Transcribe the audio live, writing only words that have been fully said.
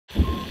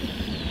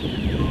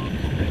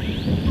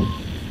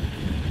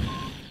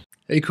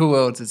Hey cool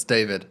worlds, it's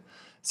David.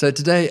 So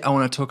today I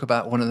want to talk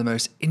about one of the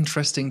most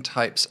interesting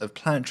types of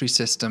planetary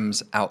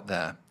systems out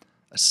there,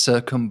 a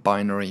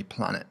circumbinary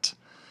planet.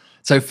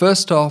 So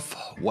first off,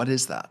 what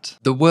is that?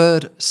 The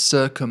word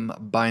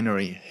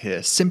circumbinary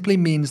here simply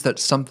means that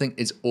something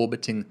is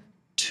orbiting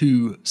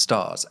two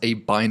stars, a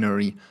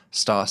binary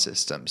star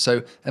system.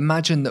 So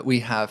imagine that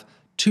we have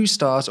two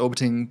stars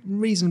orbiting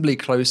reasonably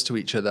close to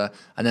each other,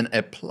 and then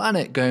a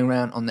planet going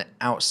around on the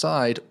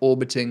outside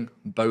orbiting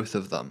both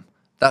of them.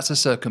 That's a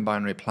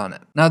circumbinary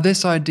planet. Now,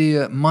 this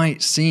idea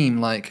might seem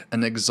like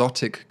an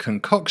exotic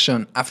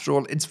concoction. After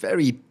all, it's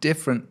very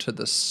different to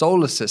the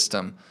solar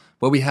system,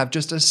 where we have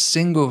just a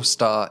single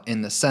star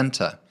in the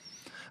center.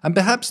 And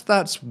perhaps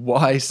that's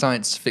why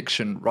science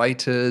fiction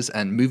writers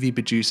and movie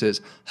producers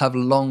have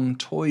long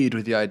toyed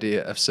with the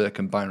idea of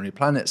circumbinary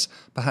planets,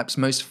 perhaps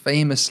most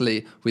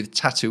famously with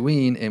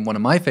Tatooine in one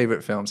of my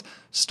favorite films,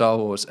 Star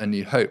Wars: A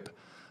New Hope.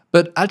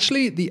 But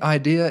actually, the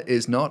idea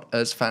is not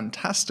as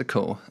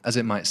fantastical as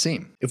it might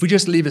seem. If we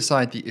just leave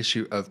aside the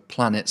issue of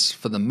planets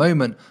for the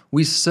moment,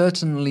 we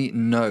certainly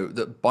know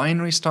that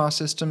binary star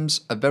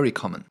systems are very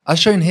common. As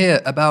shown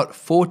here, about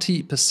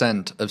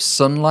 40% of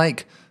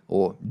Sun-like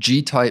or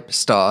G-type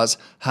stars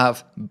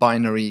have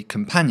binary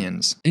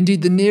companions.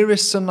 Indeed, the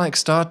nearest Sun-like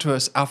star to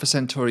us, Alpha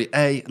Centauri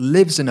A,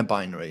 lives in a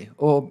binary,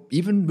 or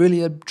even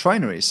really a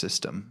trinary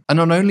system. And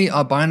not only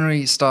are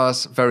binary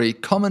stars very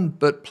common,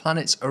 but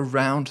planets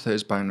around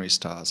those binary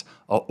stars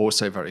are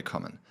also very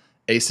common.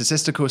 A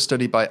statistical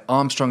study by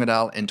Armstrong et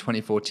al. In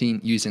 2014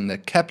 using the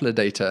Kepler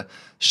data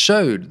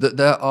showed that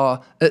there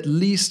are at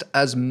least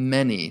as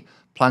many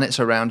planets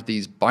around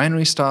these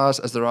binary stars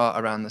as there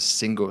are around the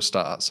single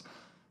stars.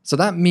 So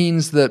that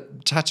means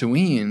that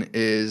Tatooine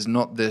is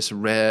not this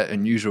rare,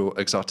 unusual,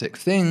 exotic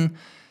thing.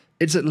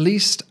 It's at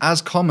least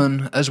as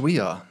common as we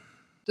are.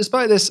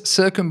 Despite this,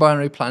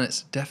 circumbinary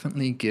planets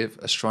definitely give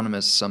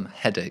astronomers some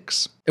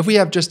headaches. If we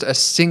have just a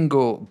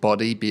single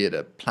body, be it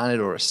a planet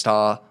or a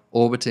star,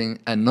 orbiting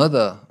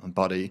another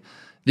body,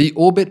 the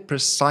orbit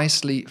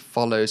precisely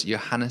follows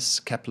Johannes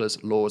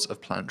Kepler's laws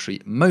of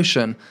planetary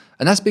motion,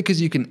 and that's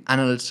because you can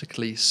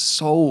analytically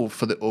solve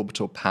for the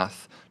orbital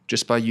path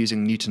just by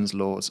using Newton's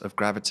laws of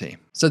gravity.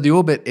 So the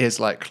orbit is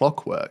like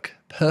clockwork,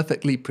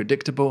 perfectly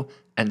predictable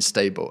and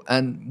stable,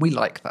 and we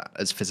like that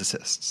as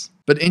physicists.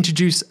 But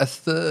introduce a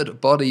third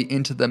body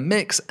into the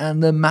mix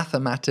and the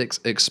mathematics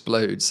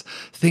explodes.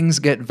 Things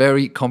get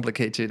very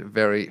complicated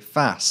very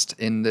fast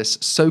in this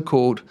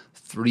so-called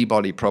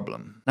three-body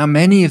problem. Now,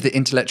 many of the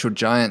intellectual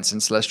giants in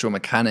celestial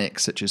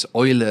mechanics, such as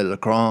Euler,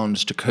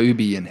 Lagrange,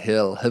 Jacobi, and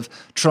Hill, have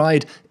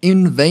tried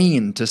in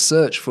vain to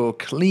search for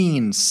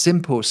clean,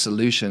 simple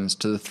solutions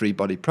to the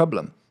three-body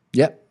problem.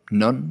 Yet,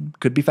 none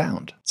could be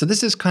found. So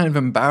this is kind of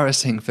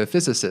embarrassing for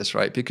physicists,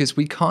 right? Because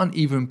we can't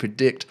even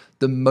predict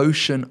the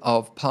motion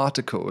of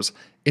particles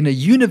in a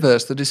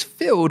universe that is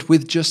filled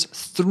with just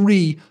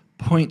three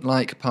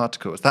point-like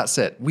particles. That's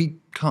it. We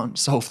can't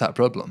solve that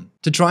problem.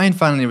 To try and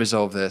finally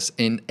resolve this,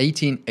 in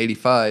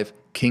 1885,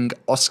 King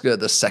Oscar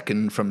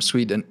II from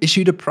Sweden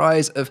issued a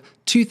prize of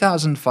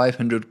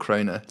 2,500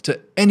 kroner to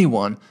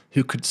anyone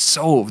who could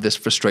solve this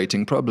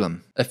frustrating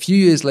problem. A few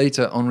years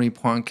later, Henri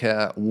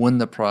Poincaré won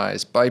the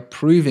prize by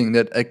proving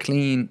that a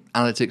clean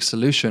analytic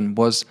solution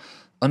was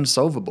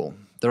unsolvable.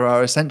 There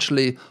are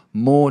essentially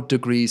more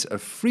degrees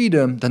of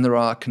freedom than there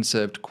are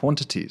conserved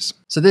quantities.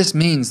 So this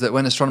means that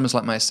when astronomers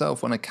like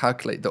myself want to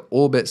calculate the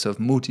orbits of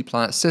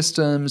multi-planet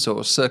systems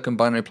or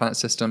circumbinary planet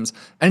systems,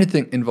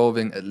 anything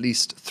involving at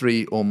least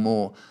three or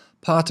more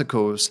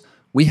particles,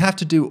 we have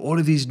to do all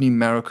of these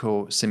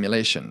numerical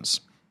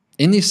simulations.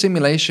 In these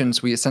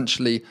simulations, we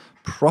essentially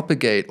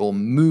propagate or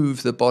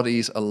move the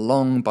bodies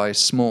along by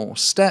small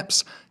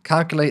steps,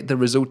 calculate the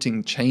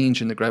resulting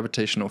change in the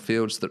gravitational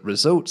fields that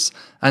results,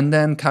 and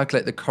then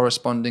calculate the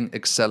corresponding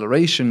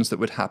accelerations that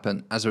would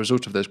happen as a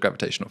result of those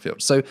gravitational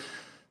fields. So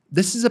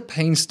this is a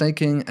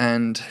painstaking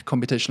and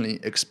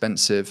computationally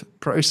expensive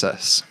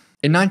process.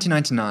 In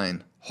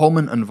 1999,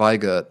 Holman and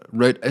Weigert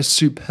wrote a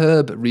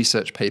superb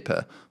research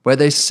paper where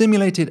they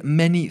simulated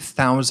many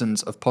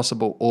thousands of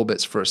possible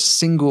orbits for a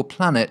single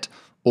planet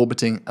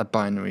orbiting a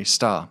binary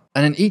star.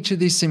 And in each of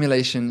these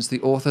simulations, the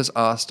authors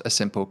asked a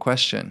simple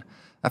question.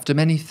 After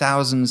many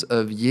thousands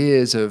of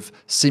years of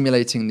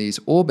simulating these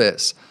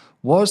orbits,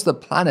 was the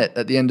planet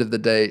at the end of the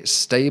day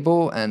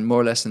stable and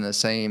more or less in the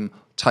same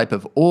type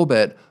of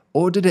orbit,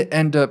 or did it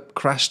end up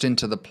crashed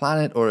into the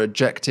planet or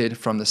ejected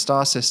from the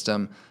star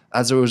system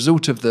as a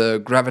result of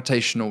the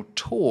gravitational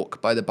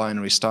torque by the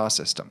binary star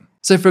system?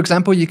 So for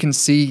example, you can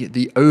see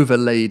the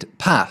overlaid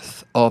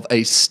path of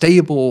a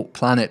stable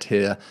planet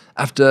here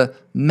after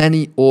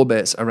many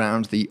orbits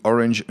around the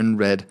orange and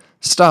red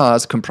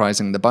stars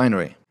comprising the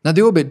binary. Now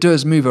the orbit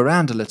does move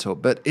around a little,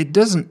 but it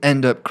doesn't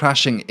end up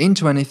crashing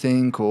into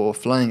anything or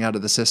flying out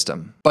of the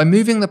system. By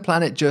moving the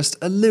planet just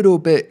a little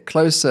bit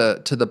closer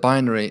to the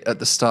binary at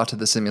the start of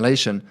the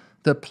simulation,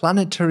 the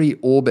planetary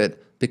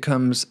orbit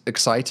becomes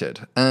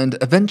excited and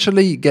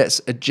eventually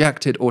gets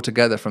ejected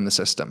altogether from the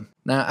system.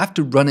 Now,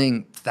 after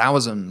running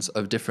thousands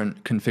of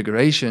different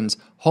configurations,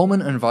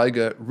 Holman and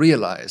Weiger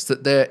realized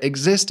that there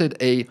existed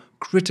a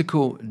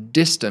critical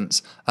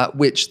distance at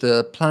which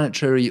the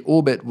planetary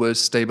orbit was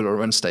stable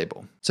or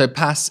unstable. So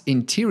pass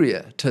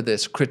interior to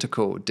this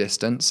critical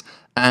distance,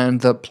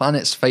 and the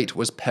planet's fate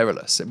was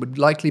perilous. It would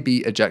likely be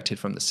ejected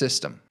from the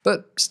system.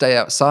 But stay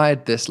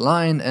outside this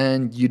line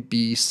and you'd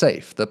be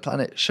safe. The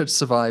planet should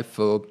survive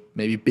for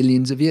maybe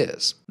billions of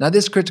years. Now,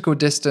 this critical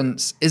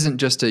distance isn't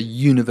just a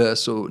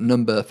universal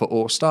number for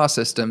all star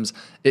systems.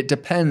 It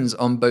depends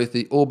on both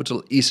the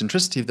orbital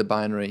eccentricity of the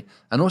binary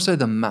and also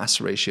the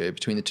mass ratio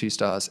between the two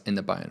stars in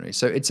the binary.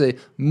 So it's a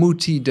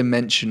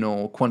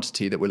multi-dimensional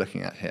quantity that we're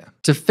looking at here.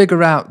 To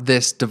figure out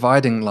this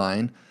dividing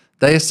line,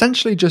 they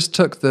essentially just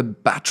took the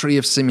battery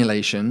of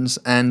simulations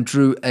and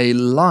drew a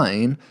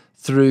line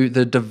through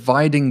the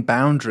dividing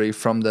boundary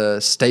from the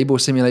stable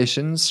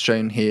simulations,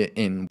 shown here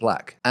in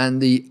black,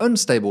 and the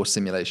unstable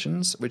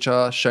simulations, which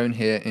are shown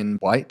here in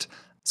white.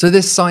 So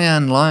this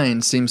cyan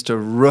line seems to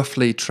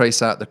roughly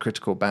trace out the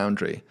critical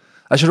boundary.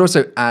 I should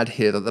also add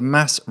here that the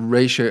mass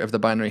ratio of the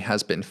binary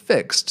has been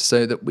fixed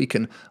so that we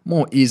can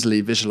more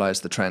easily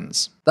visualize the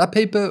trends. That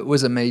paper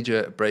was a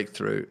major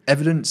breakthrough,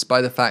 evidenced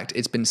by the fact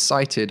it's been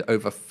cited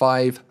over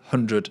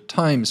 500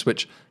 times,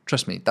 which,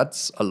 trust me,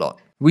 that's a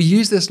lot. We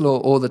use this law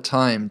all the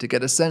time to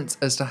get a sense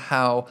as to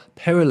how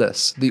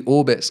perilous the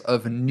orbits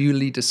of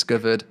newly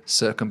discovered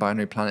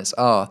circumbinary planets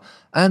are,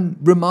 and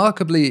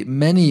remarkably,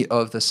 many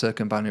of the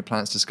circumbinary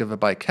planets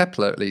discovered by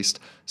Kepler, at least,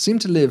 seem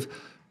to live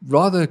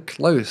rather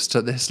close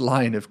to this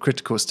line of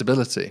critical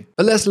stability.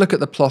 But let's look at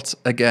the plot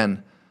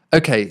again.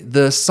 Okay,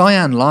 the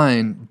cyan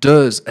line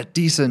does a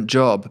decent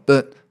job,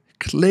 but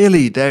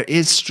clearly there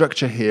is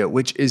structure here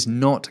which is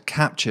not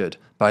captured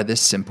by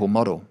this simple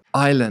model.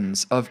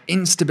 Islands of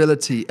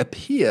instability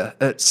appear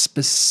at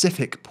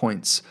specific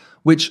points,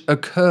 which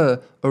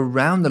occur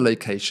around the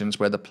locations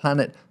where the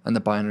planet and the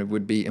binary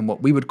would be in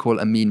what we would call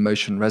a mean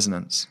motion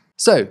resonance.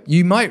 So,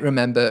 you might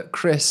remember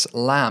Chris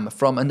Lam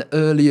from an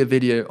earlier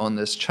video on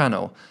this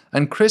channel,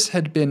 and Chris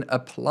had been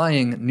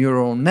applying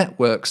neural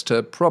networks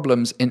to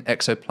problems in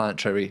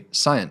exoplanetary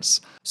science.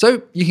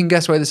 So, you can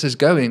guess where this is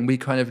going. We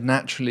kind of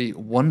naturally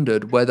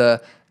wondered whether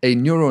a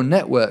neural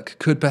network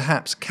could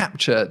perhaps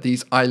capture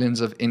these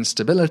islands of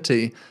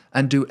instability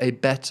and do a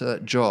better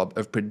job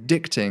of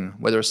predicting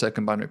whether a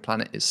circumbinary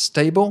planet is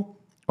stable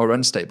or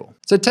unstable.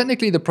 So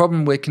technically the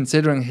problem we're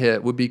considering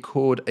here would be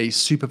called a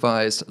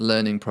supervised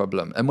learning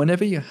problem. And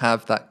whenever you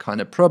have that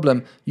kind of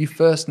problem, you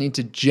first need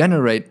to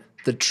generate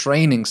the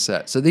training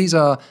set. So these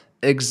are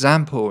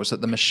examples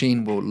that the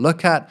machine will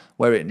look at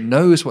where it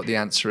knows what the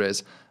answer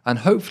is. And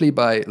hopefully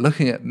by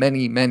looking at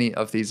many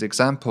of these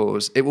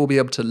examples, it will be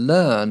able to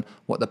learn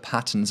what the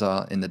patterns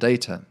are in the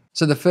data.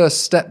 So the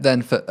first step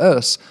then for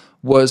us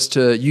was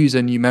to use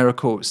a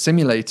numerical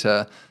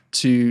simulator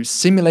to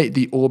simulate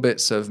the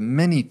orbits of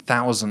many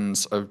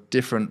thousands of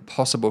different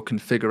possible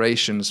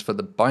configurations for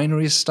the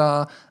binary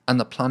star and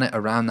the planet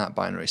around that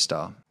binary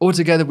star.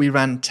 Altogether, we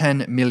ran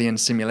 10 million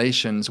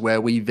simulations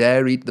where we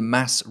varied the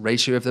mass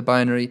ratio of the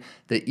binary,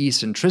 the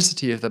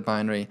eccentricity of the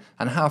binary,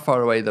 and how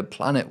far away the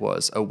planet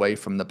was away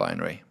from the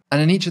binary.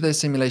 And in each of those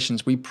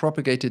simulations, we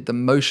propagated the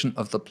motion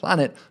of the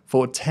planet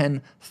for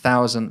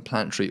 10,000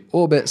 planetary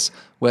orbits,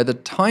 where the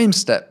time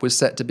step was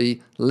set to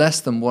be less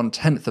than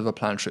 1/10 of a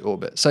planetary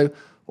orbit. So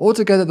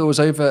altogether, there was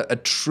over 1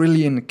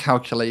 trillion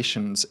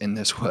calculations in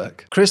this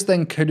work. Chris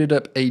then coded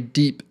up a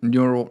deep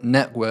neural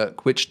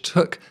network, which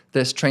took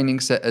this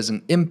training set as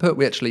an input.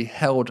 We actually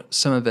held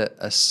some of it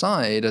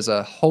aside as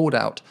a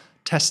holdout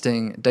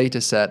testing data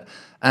set.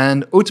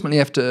 And ultimately,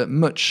 after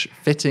much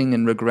fitting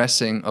and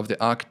regressing of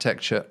the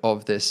architecture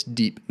of this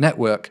deep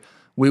network,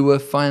 we were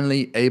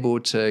finally able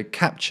to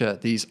capture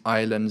these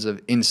islands of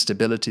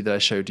instability that I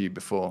showed you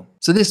before.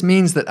 So this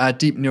means that our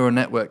deep neural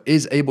network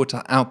is able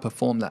to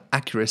outperform the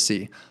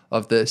accuracy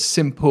of the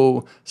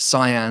simple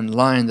cyan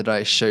line that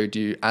I showed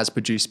you as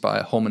produced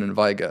by Holman and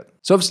Weiger.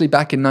 So obviously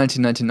back in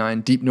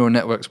 1999, deep neural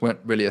networks weren't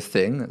really a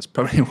thing. That's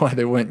probably why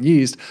they weren't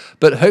used.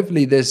 But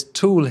hopefully this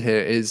tool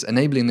here is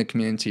enabling the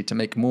community to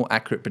make more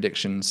accurate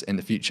predictions in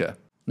the future.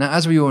 Now,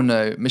 as we all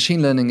know,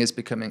 machine learning is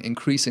becoming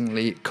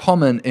increasingly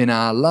common in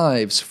our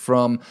lives,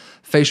 from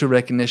facial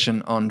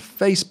recognition on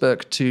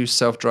Facebook to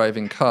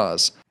self-driving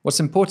cars. What's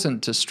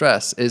important to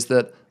stress is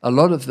that a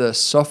lot of the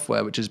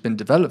software which has been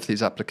developed for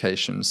these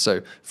applications,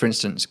 so for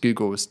instance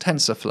Google's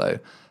TensorFlow,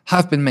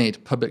 have been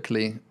made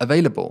publicly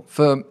available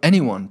for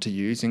anyone to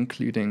use,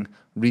 including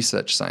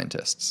research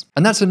scientists.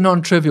 And that's a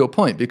non-trivial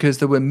point, because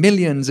there were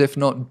millions, if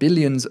not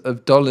billions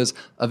of dollars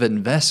of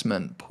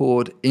investment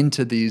poured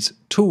into these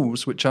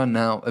tools which are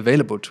now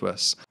available to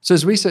us. So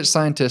as research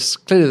scientists,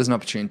 clearly there's an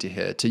opportunity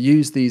here to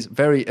use these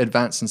very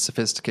advanced and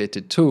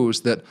sophisticated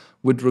tools that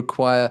would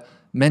require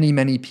many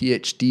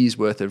PhDs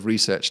worth of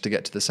research to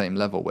get to the same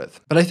level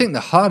with. But I think the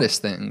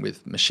hardest thing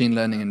with machine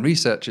learning and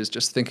research is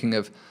just thinking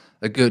of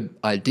a good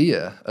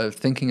idea, of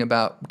thinking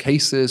about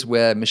cases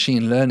where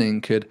machine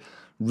learning could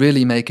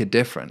really make a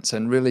difference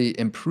and really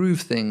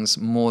improve things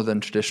more than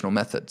traditional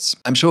methods.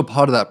 I'm sure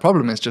part of that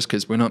problem is just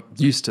because we're not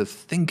used to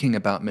thinking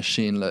about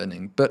machine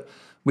learning, but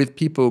with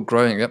people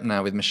growing up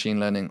now with machine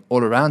learning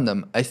all around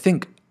them, I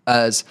think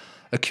as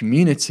a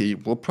community,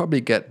 we'll probably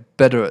get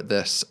better at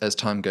this as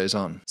time goes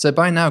on. So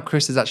by now,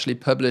 Chris has actually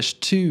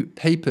published 2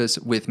 papers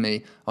with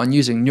me on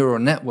using neural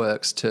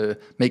networks to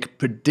make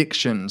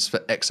predictions for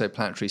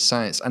exoplanetary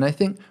science. And I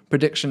think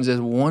predictions is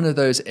one of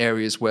those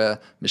areas where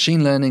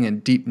machine learning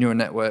and deep neural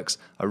networks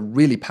are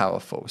really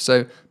powerful.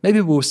 So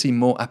maybe we'll see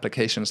more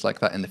applications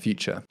like that in the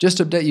future. Just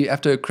to update you,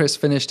 after Chris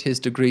finished his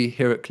degree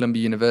here at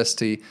Columbia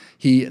University,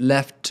 he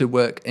left to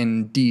work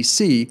in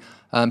DC.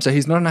 So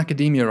he's not in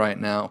academia right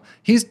now.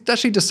 He's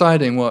actually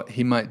deciding what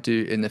he might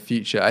do in the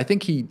future. I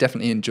think he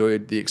definitely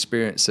enjoyed the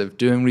experience of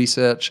doing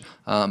research.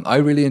 I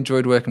really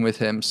enjoyed working with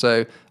him.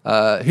 So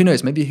who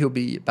knows, maybe he'll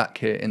be back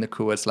here in the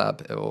Coolwords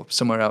lab or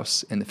somewhere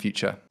else in the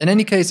future. In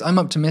any case, I'm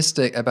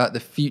optimistic about the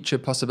future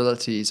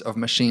possibilities of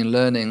machine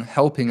learning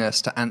helping us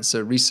to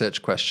answer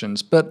research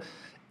questions, but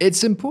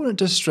it's important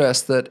to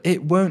stress that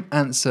it won't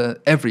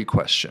answer every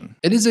question.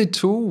 It is a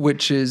tool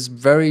which is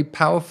very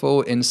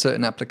powerful in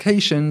certain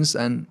applications,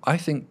 and I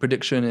think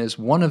prediction is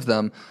one of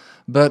them,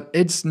 but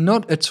it's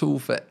not a tool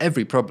for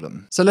every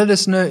problem. So let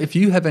us know if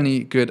you have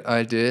any good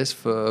ideas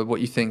for what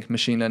you think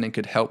machine learning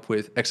could help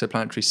with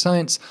exoplanetary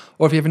science,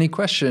 or if you have any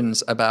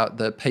questions about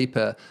the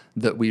paper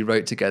that we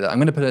wrote together. I'm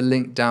going to put a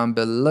link down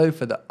below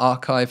for the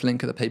archive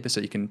link of the paper so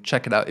you can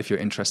check it out if you're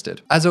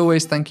interested. As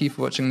always, thank you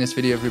for watching this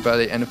video,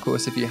 everybody. And of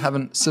course, if you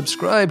haven't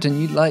subscribed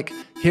and you'd like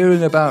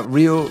hearing about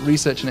real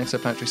research in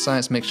exoplanetary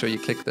science, make sure you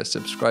click the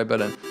subscribe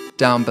button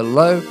down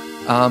below.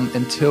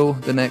 Until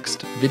the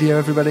next video,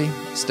 everybody,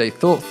 stay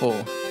thoughtful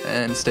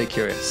and stay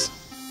curious.